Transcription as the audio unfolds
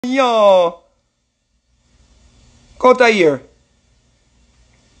Yo. Out of here.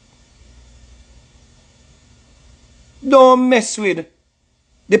 Don't mess with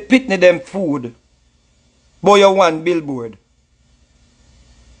the pitney them food. Boy, you want billboard.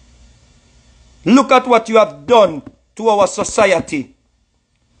 Look at what you have done to our society.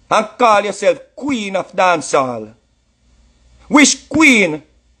 And call yourself Queen of Dancehall. Which queen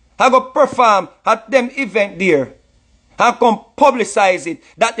I go perform at them event there and come publicize it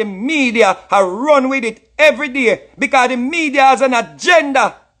that the media have run with it every day because the media has an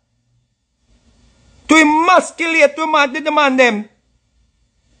agenda to emasculate the man them.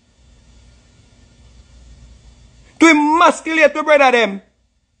 To emasculate the brother them.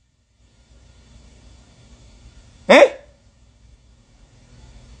 Eh?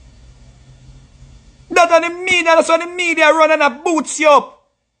 That's why the media run and boots you up.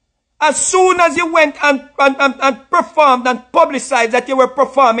 As soon as you went and performed and publicized that you were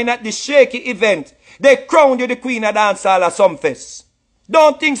performing at the shaky event, they crowned you the Queen of Dancehall or something.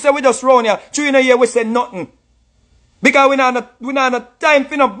 Don't think so we just run here. 3 years we say nothing. Because we not no time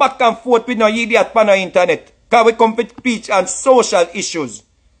for no back and forth with no idiot on the internet. Because we come to preach on social issues.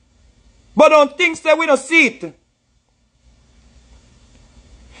 But don't think so we don't see it.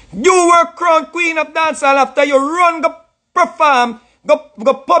 You were crowned Queen of Dancehall after you run, go perform, go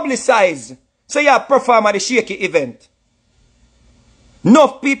publicize. So you perform at the shaky event.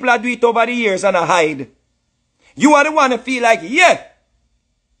 Enough people are do it over the years and I hide. You are the one who feel like, yeah,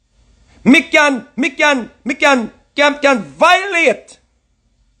 me can violate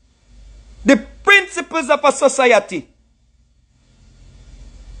the principles of a society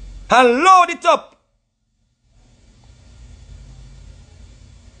and load it up.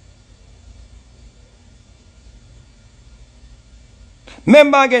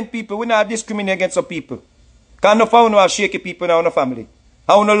 Remember again, people, we not discriminate against some people. Because no found no shaky people in our family.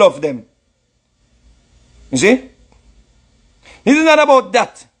 I want to love them. You see? This is not about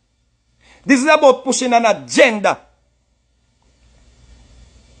that. This is about pushing an agenda.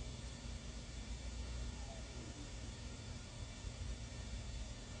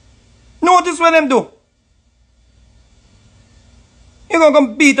 Notice what them do. You're going to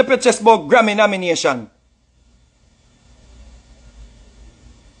come beat up your chest about Grammy nomination.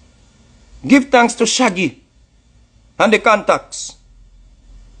 Give thanks to Shaggy and the contacts.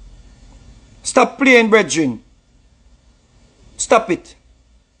 Stop playing, brethren. Stop it.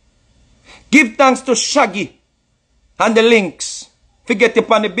 Give thanks to Shaggy and the links. Forget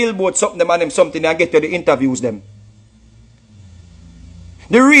to on the billboard something and something and get to the interviews them.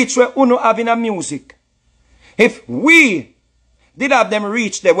 The reach where Uno have in a music. If we did have them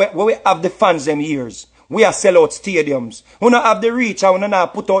reach there where we have the fans them years. We are sell out stadiums. We don't have the reach and we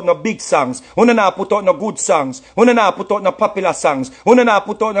don't put out no big songs. We don't put out no good songs. We don't put out no popular songs. We don't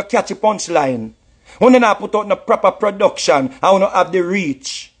put out no catchy punchline. We don't put out no proper production and we don't have the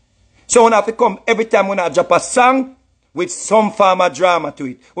reach. So we have to come every time we drop a song with some form of drama to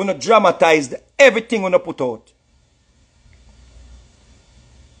it. We don't dramatize everything we put out.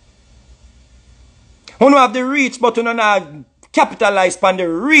 We don't have the reach but we don't capitalize on the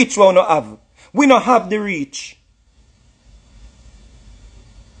reach we don't have. We don't have the reach.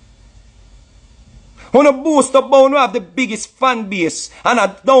 We don't boost up, but we have the biggest fan base. And I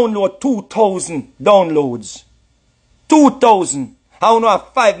download 2,000 downloads. 2,000. I don't have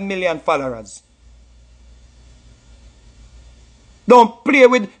 5 million followers. Don't play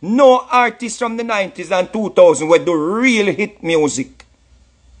with no artists from the 90s and 2000 where do real hit music.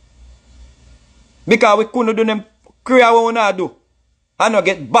 Because we couldn't do them career what we want to do. And not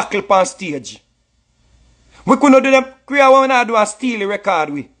get buckled on stage. We couldn't do them career what we want to do and steal the record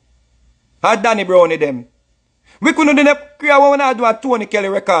we. And Danny Brownie them. We couldn't do them career what we want to do and Tony Kelly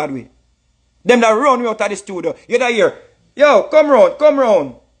record we. Them that run me out of the studio. You that hear? Yo, come round, come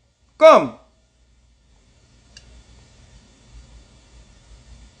round. Come.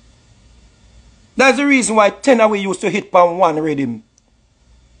 That's the reason why tenor we used to hit on one rhythm.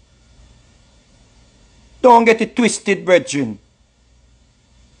 Don't get it twisted, brethren.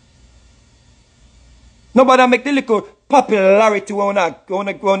 Nobody make the little popularity we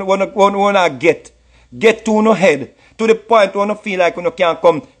wanna get to no head. To the point we wanna feel like we can't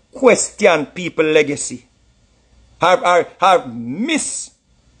come question people's legacy. Have misinformed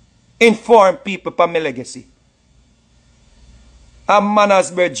people for my legacy. A manners,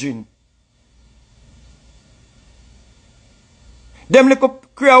 brethren. Them little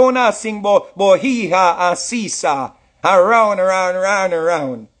crowd wanna sing about hee-haw and seesaw and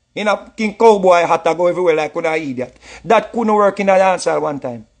round. In a king cowboy hat to go everywhere like an idiot. That couldn't work in a dancehall one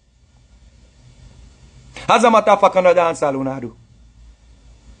time. As a matter of fact, on a dancehall, we do.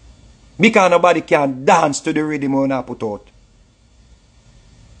 Because nobody can dance to the rhythm when I put out.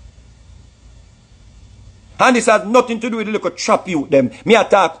 And this has nothing to do with the little trap youth them. Me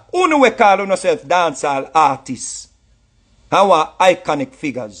attack, who know we call yourself dancehall artists? Our iconic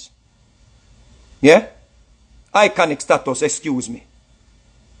figures. Yeah? Iconic status, excuse me.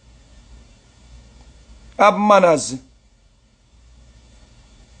 Have manners.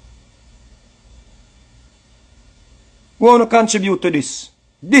 We want to contribute to this.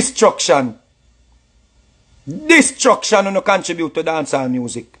 Destruction. Destruction want to contribute to dancehall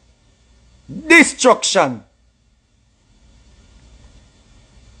music. Destruction.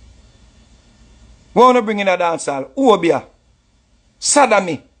 We want to bring in a dancehall. Obia.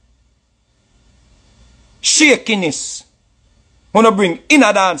 Sodomy. Shakiness. We want to bring in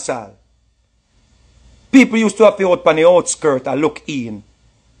a dancehall. People used to have to out on the outskirt and look in.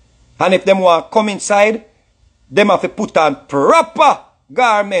 And if them want to come inside, them have to put on proper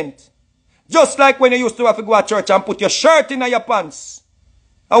garment. Just like when you used to have to go to church and put your shirt in your pants.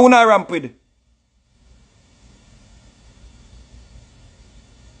 I want to ramp with.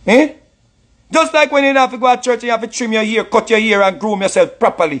 Eh? Just like when you have to go to church and you have to trim your hair, cut your hair and groom yourself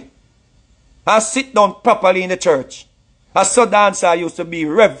properly. And sit down properly in the church. A so dancer used to be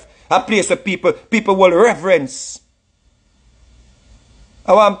a place where people will reverence.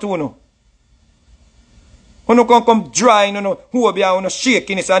 I want to know. You know, come dry, you know, Hobia, you know,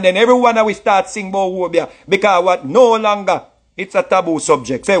 shaking it, and then everyone will start sing about Hobia. Because what? No longer, it's a taboo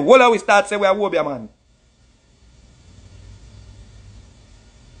subject. Say, what we start say we are Hobia, man?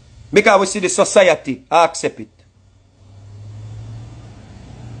 Because we see the society accept it.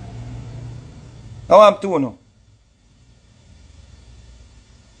 I want to know.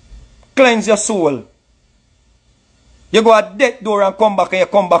 Cleanse your soul. You go at death door and come back, and you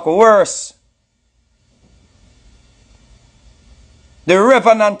come back worse. The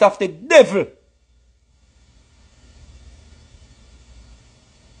revenant of the devil.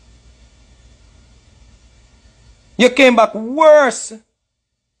 You came back worse.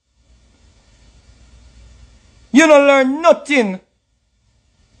 You don't learn nothing.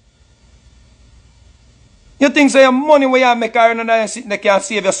 You think say your money where you make iron and sitting there can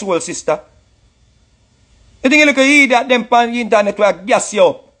save your soul, sister? You think you look at idiot them on the internet where gas you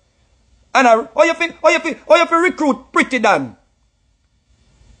up? And how you feel recruit pretty done?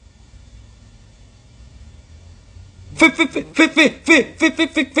 Come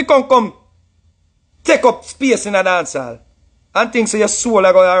take up space in a dance hall and think say your soul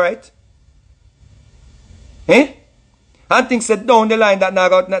are going alright? Eh? And think say down the line that not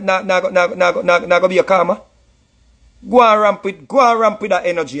go be a karma? Go and ramp with that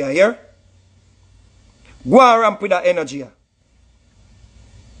energy here. Go and ramp with that energy.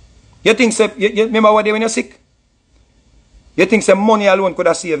 You think say you remember what day when you're sick? You think say money alone could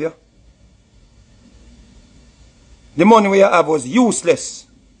have saved you? The money we have was useless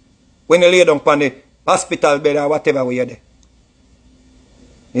when you lay down on the hospital bed or whatever we are there.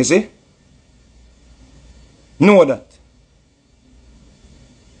 You see? Know that.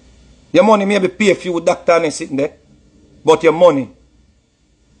 Your money maybe pay a few doctors and sitting there, but your money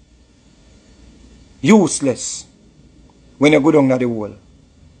useless when you go down to the world.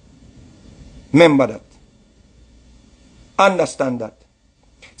 Remember that. Understand that.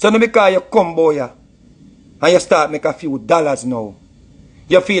 So now because you come boy here, and you start make a few dollars now,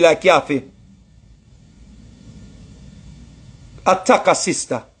 you feel like you have to attack a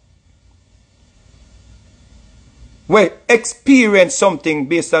sister. We experience something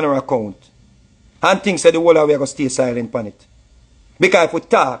based on our account. And things that the whole of we are going to stay silent on it. Because if we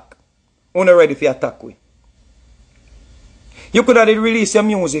talk, we're not ready for attack we. You could have release your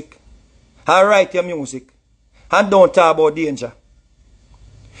music, or write your music, and don't talk about danger.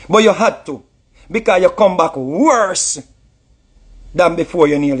 But you had to. Because you come back worse than before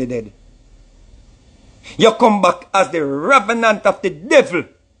you're nearly dead. You come back as the revenant of the devil.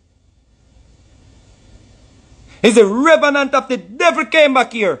 It's the revenant of the devil came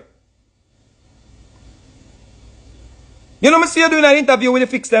back here. You know me see you doing an interview with the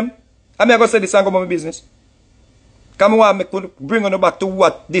fix them? I'm going to say this and go about my business. Come on, me bring on back to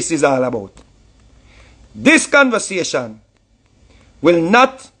what this is all about. This conversation will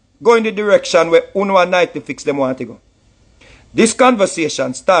not go in the direction where Uno and Night to fix them want to go. This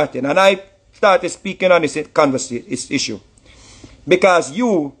conversation started, and I started speaking on this issue because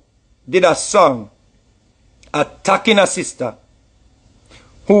you did a song attacking a sister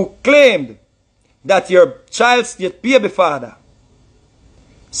who claimed that your baby father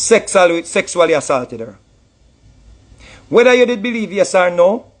sexually assaulted her. Whether you did believe yes or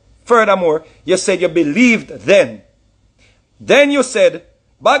no, furthermore, you said you believed then. Then you said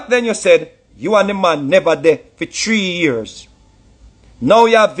Back then you said you and the man never there for 3 years. Now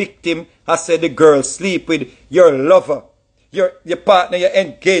you're a victim. I said the girl sleep with your lover, your partner you're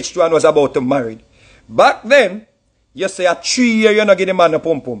engaged to and was about to marry. Back then, you say a 3 year you're not getting the man a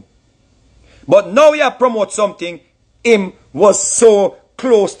pum pum. But now you promote something, him was so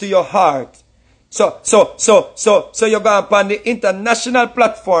close to your heart. So you go upon the international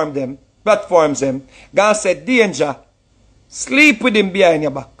platforms them, God said, danger, sleep with him behind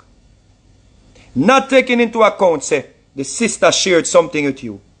your back. Not taking into account, say, the sister shared something with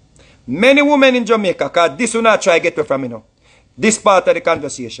you. Many women in Jamaica, because this will not try to get away from me now. This part of the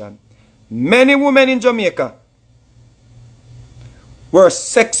conversation. Many women in Jamaica were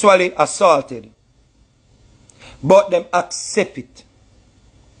sexually assaulted. But them accept it.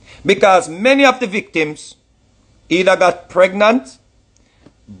 Because many of the victims either got pregnant,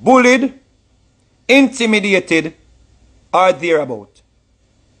 bullied, intimidated, or thereabout.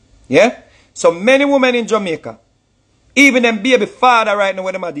 Yeah? So many women in Jamaica, even them baby father right now,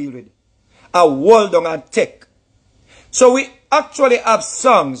 what them are deal with, are hold on and take. So we actually have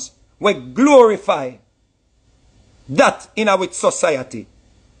songs where glorify that in our society.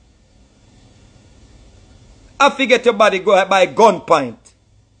 I forget your body go by gunpoint.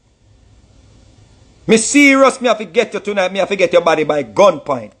 Me serious, me have to get you tonight, me have to get your body by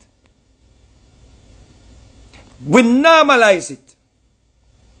gunpoint. We normalize it.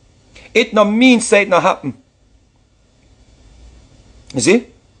 It no means say it no happen. You see?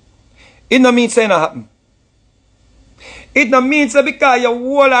 It no means say it no happen. It no means say because you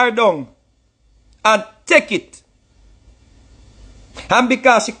hold her down and take it. And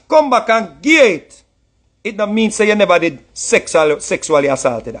because she come back and give it, it no means say you never did sexually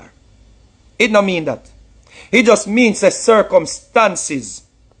assaulted her. It no mean that. It just means the circumstances.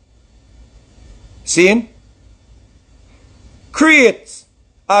 See? Create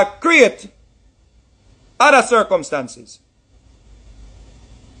other circumstances.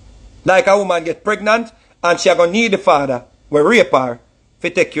 Like a woman get pregnant and she gonna need the father will rape her to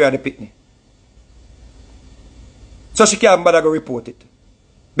take care of the pitney. So she can't bother go report it.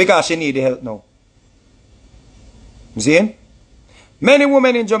 Because she need the help now. See? Many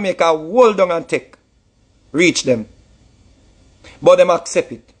women in Jamaica hold on and take. Reach them. But them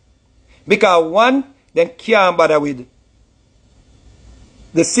accept it. Because one, they can't bother with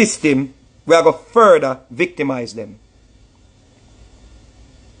the system. We are going to further victimize them.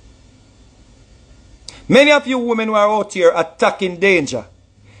 Many of you women who are out here attacking danger,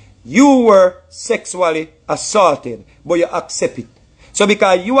 you were sexually assaulted, but you accept it. So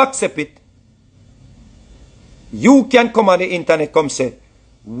because you accept it, you can come on the internet come say,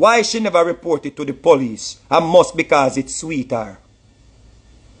 why she never reported to the police? And must because it's sweeter.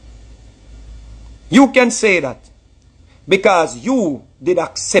 You can say that. Because you did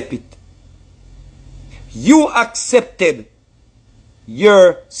accept it. You accepted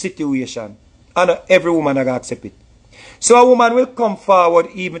your situation. And every woman will accept it. So a woman will come forward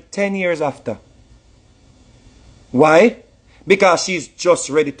even 10 years after. Why? Because she's just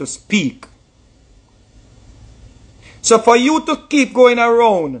ready to speak. So for you to keep going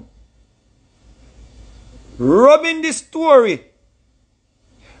around, rubbing this story,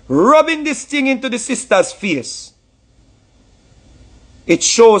 rubbing this thing into the sister's face, it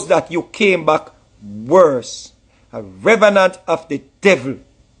shows that you came back worse, a revenant of the devil.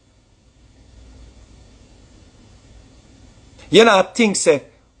 You know, I think, say,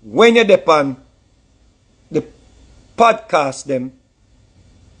 when you're upon the podcast, them,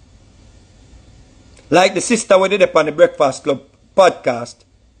 like the sister who did upon the Breakfast Club podcast,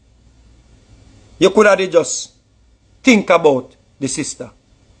 you could have just think about the sister.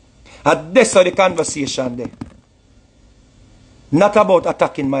 And that's how the conversation there. Not about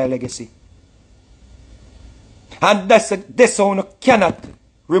attacking my legacy. And that's how you cannot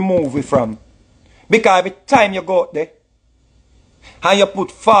remove it from. Because every time you go out there, and you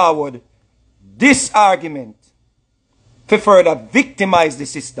put forward this argument to further victimize the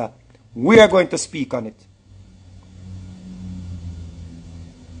sister, we are going to speak on it.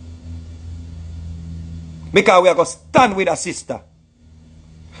 Because we are going to stand with a sister.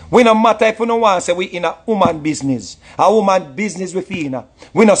 We no matter if we don't want to say we in a woman business. A woman business we in.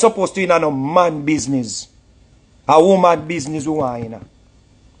 We not supposed to in a no man business. A woman business we want in.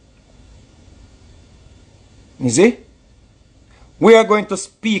 You see? We are going to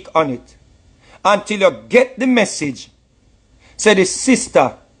speak on it until you get the message. Say the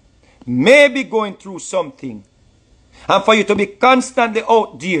sister may be going through something. And for you to be constantly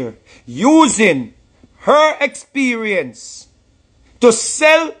out there using her experience to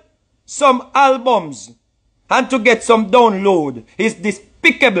sell some albums and to get some download is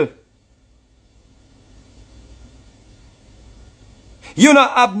despicable. You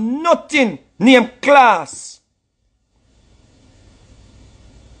not have nothing named class.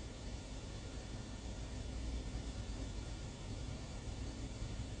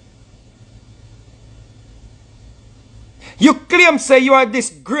 You claim say you are this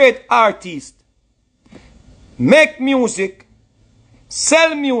great artist. Make music,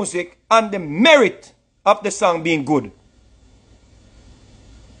 sell music, and the merit of the song being good.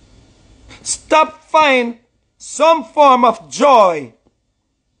 Stop finding some form of joy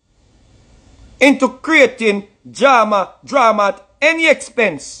into creating drama at any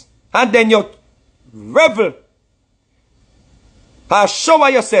expense, and then you revel or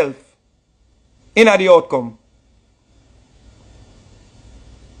shower yourself in the outcome.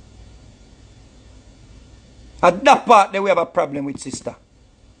 At that part, that we have a problem with, sister.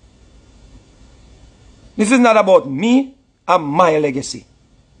 This is not about me and my legacy.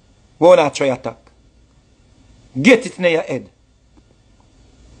 We will not try attack. Get it in your head.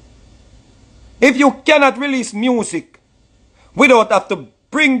 If you cannot release music without have to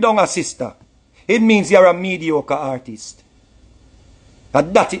bring down a sister, it means you're a mediocre artist.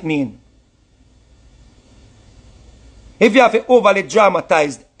 And that it means. If you have to overly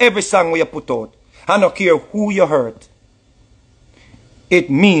dramatize every song you put out, I don't care who you hurt, it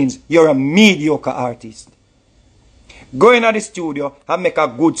means you're a mediocre artist. Go in at the studio and make a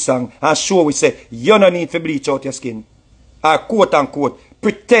good song and show we say you don't need to bleach out your skin. Or quote unquote,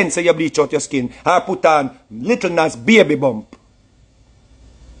 pretend say you bleach out your skin. Or put on Little Nas baby bump.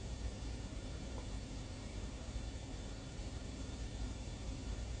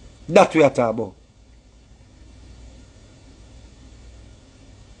 That we are talking about.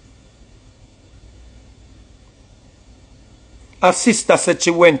 A sister said she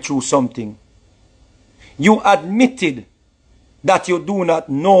went through something. You admitted that you do not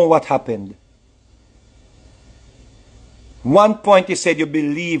know what happened. One point you said you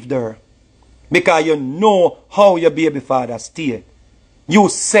believed her because you know how your baby father stayed. You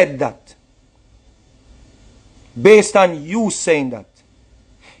said that. Based on you saying that,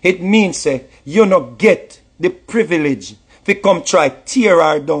 it means you not get the privilege to come try tear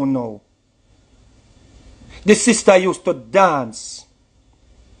her down now. The sister used to dance.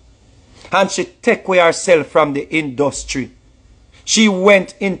 And she took away herself from the industry. She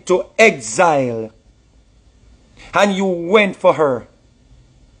went into exile. And you went for her.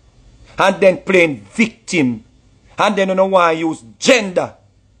 And then playing victim. And then you don't want to use gender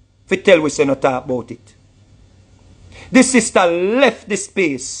to tell us not talk about it. The sister left the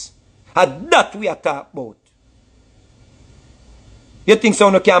space. And that we are talking about. You think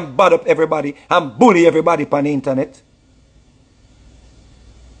someone can bad up everybody and bully everybody on the internet?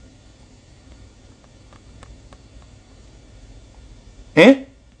 Eh?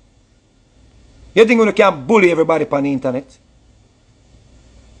 You think you can bully everybody on the internet?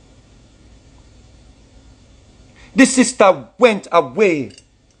 This sister went away.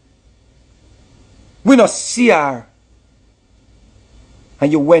 We not see her.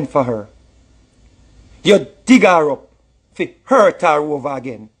 And you went for her. You dig her up. To hurt her over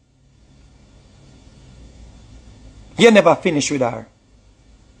again. You never finish with her.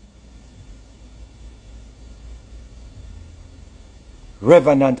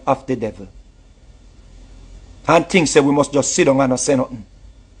 Revenant of the devil. And things say we must just sit down and not say nothing.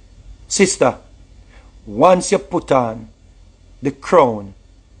 Sister, once you put on the crown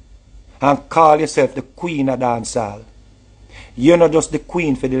and call yourself the queen of dancehall, you're not just the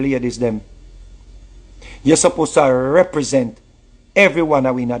queen for the ladies them. You're supposed to represent everyone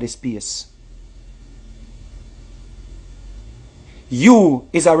that we in this space. You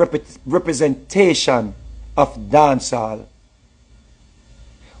is a representation of dancehall.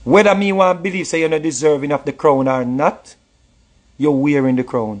 Whether me want to believe say you're not deserving of the crown or not, you're wearing the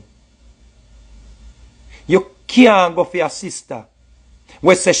crown. You can't go for your sister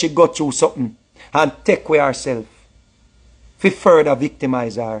where say she got through something and take away herself to further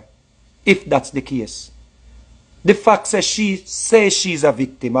victimize her, if that's the case. The fact that she says she's a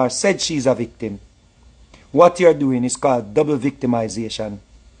victim or said she's a victim, what you're doing is called double victimization.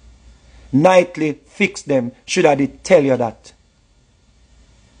 Nightly fix them should I did tell you that.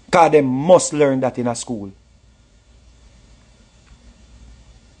 Because they must learn that in a school.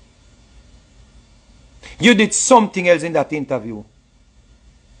 You did something else in that interview.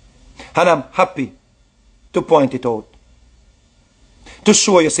 And I'm happy to point it out. To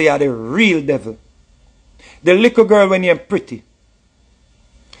show you say you're the real devil. The little girl when you're pretty,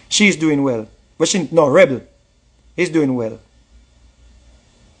 she's doing well. But she's no rebel. He's doing well.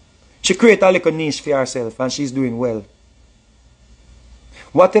 She created a little niche for herself and she's doing well.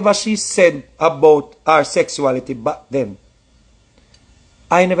 Whatever she said about her sexuality back then,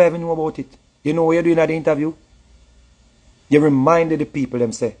 I never even knew about it. You know what you're doing at the interview? You reminded the people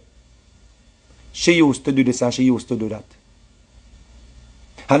them say, she used to do this and she used to do that.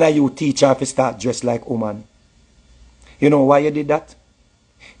 And now you teach her to start dressed like woman. You know why you did that?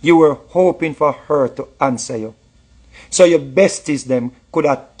 You were hoping for her to answer you. So your besties them could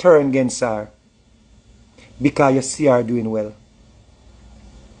have turned against her. Because you see her doing well.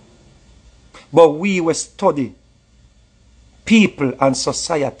 But we will study people and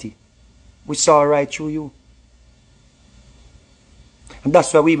society. We saw right through you. And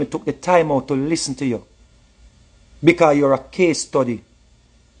that's why we even took the time out to listen to you. Because you're a case study.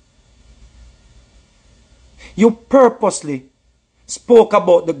 You purposely spoke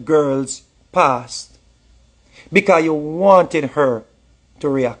about the girl's past because you wanted her to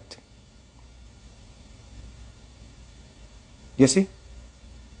react. You see?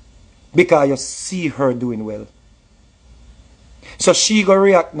 Because you see her doing well. So she gonna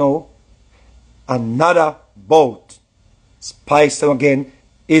react now. Another boat. Spice again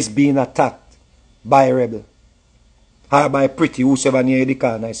is being attacked by a rebel. Or by pretty whosoever near the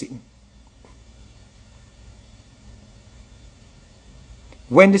corner is sitting.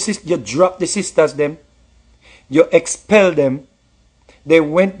 When you drop the sisters them, you expel them, they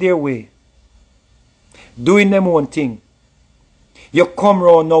went their way. Doing them one thing. You come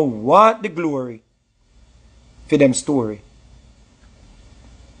round now, want the glory for them story.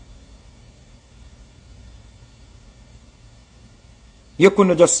 You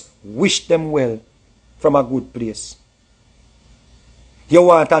couldn't just wish them well from a good place. You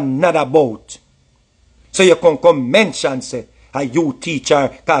want another boat. So you can come mention, say, a you teacher,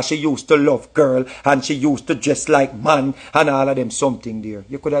 because she used to love girl, and she used to dress like man, and all of them something there.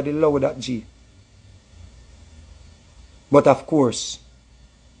 You could have allowed that, G. But of course,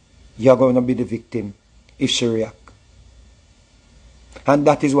 you're going to be the victim if she react. And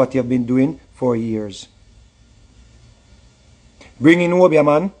that is what you've been doing for years. Bringing Obia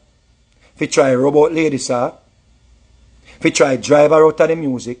man, if you try rub out lady sir, if you try drive her out of the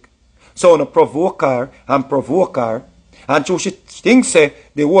music, so you provoke her, and so she thinks say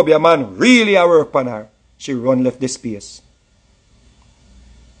the Obia man really a work on her, she run left the space.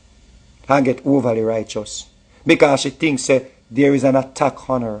 And get overly righteous. Because she thinks say there is an attack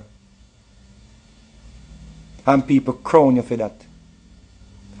on her. And people crown you for that.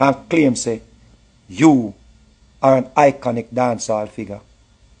 And claim say, you are an iconic dancehall figure.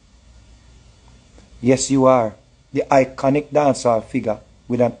 Yes, you are the iconic dancehall figure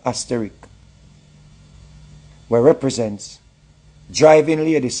with an asterisk. Where represents driving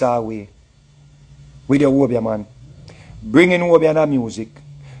ladies away with your Obia man. Bringing Obia in the music.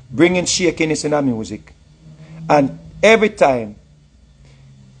 Bringing shakiness in the music. And every time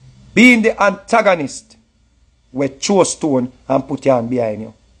being the antagonist with throw stone and put your hand behind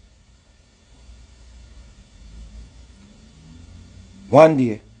you. One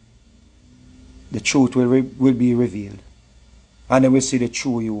day, the truth will be revealed. And then we'll see the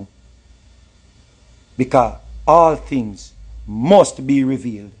true you. Because all things must be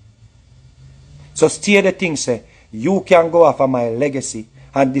revealed. So stay the thing, say, you can go after my legacy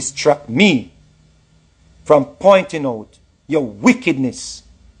and distract me from pointing out your wickedness.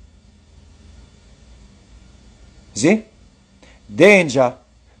 See? Danger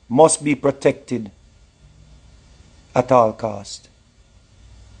must be protected at all cost.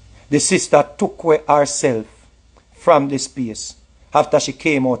 The sister took away herself from the space after she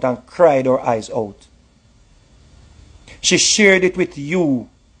came out and cried her eyes out. She shared it with you.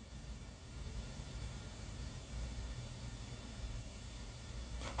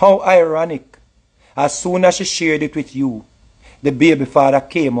 How ironic. As soon as she shared it with you, the baby father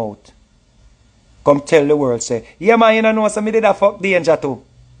came out. Come tell the world, say, yeah man, you know, so me did a fuck Danger too.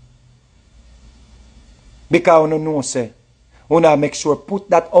 Because you know, say, you make sure put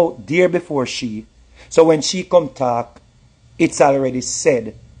that out there before she. So when she come talk, it's already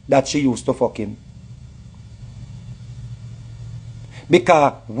said that she used to fuck him.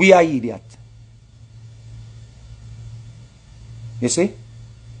 Because we are idiot. You see?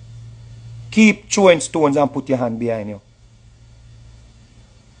 Keep throwing stones and put your hand behind you.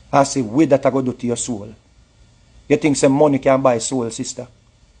 And say, what that I go do to your soul? You think some money can buy soul, sister?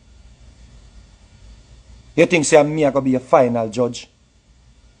 You think say me I go be a final judge?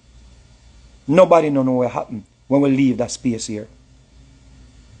 Nobody know what happen when we leave that space here.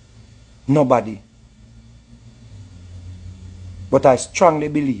 Nobody. But I strongly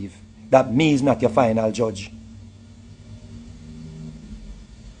believe that me is not your final judge.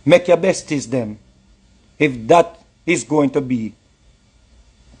 Make your besties them. If that is going to be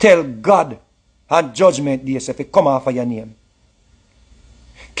tell God on judgment day, if it come off of your name.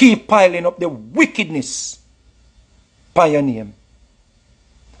 Keep piling up the wickedness upon your name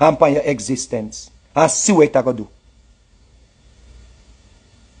and upon your existence. And see what I go do.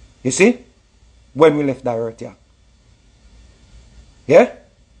 You see? When we left the earth here. Yeah?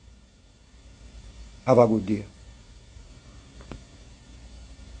 Have a good day.